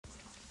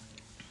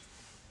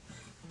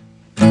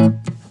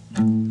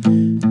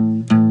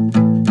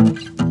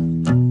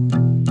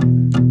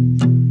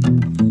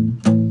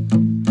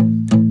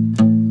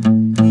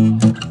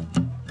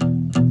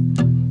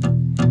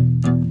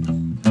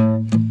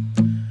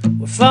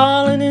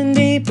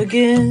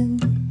begin?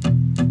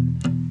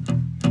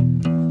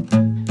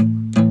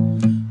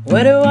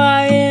 Where do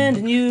I end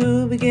and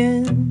you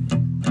begin?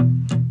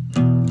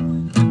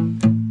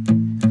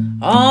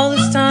 All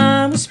this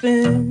time we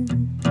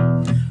spend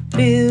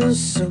feels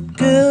so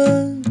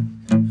good,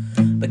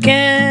 but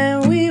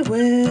can we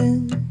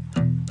win?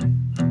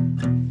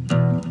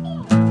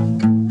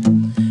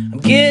 I'm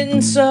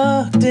getting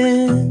sucked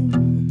in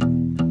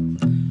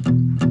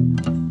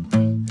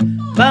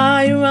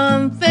by your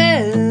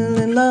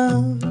unfailing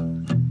love,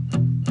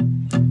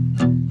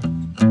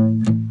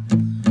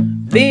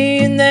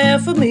 being there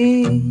for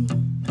me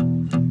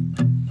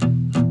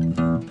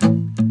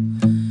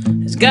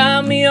has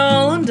got me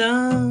all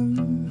undone.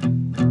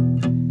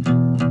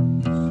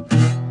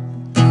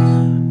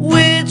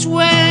 Which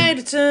way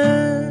to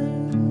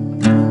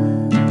turn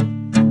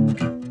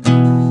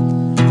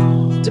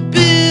to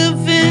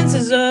build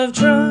fences of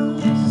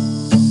trust,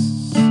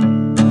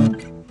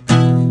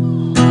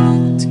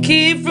 to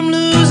keep from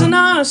losing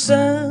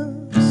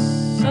ourselves?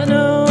 I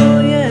know,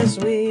 yes,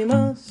 we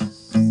must.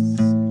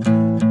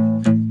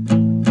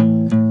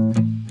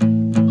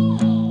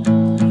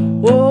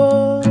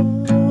 Whoa,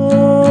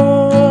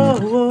 whoa,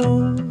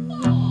 whoa,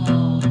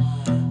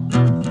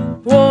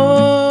 whoa,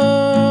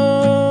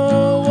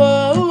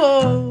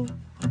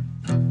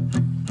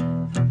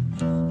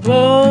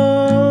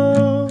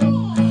 whoa,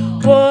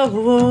 whoa,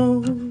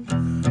 whoa,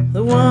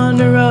 the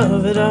wonder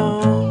of it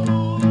all.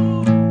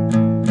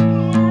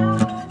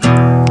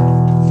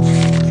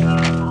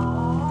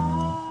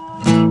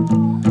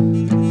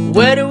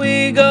 Where do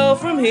we go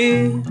from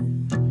here?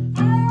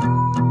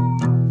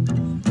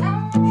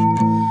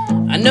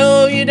 I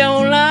know you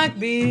don't like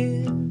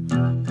beer,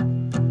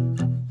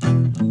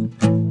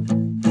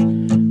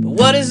 but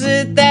what is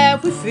it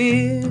that we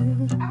fear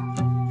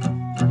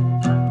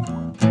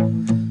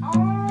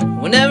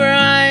whenever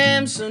I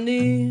am so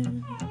near?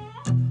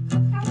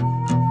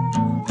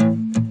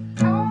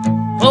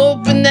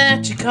 Hoping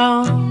that you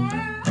call.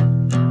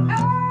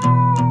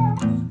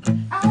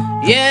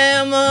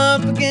 Yeah, I'm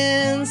up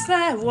against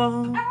that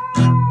wall,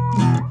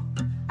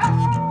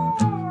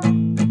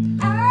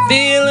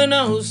 feeling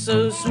oh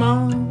so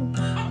small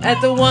at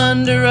the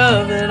wonder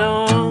of it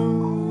all.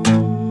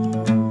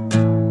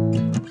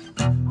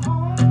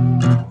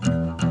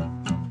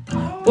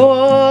 Whoa,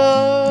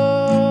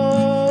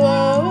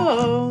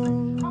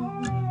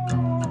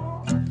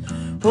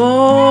 whoa,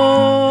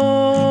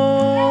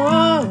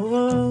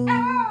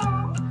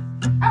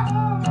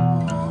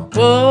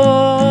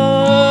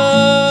 whoa,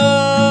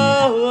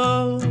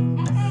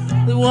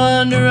 the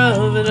wonder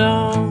of it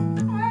all.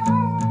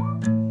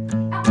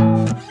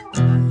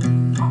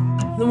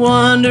 The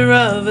wonder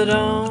of it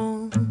all.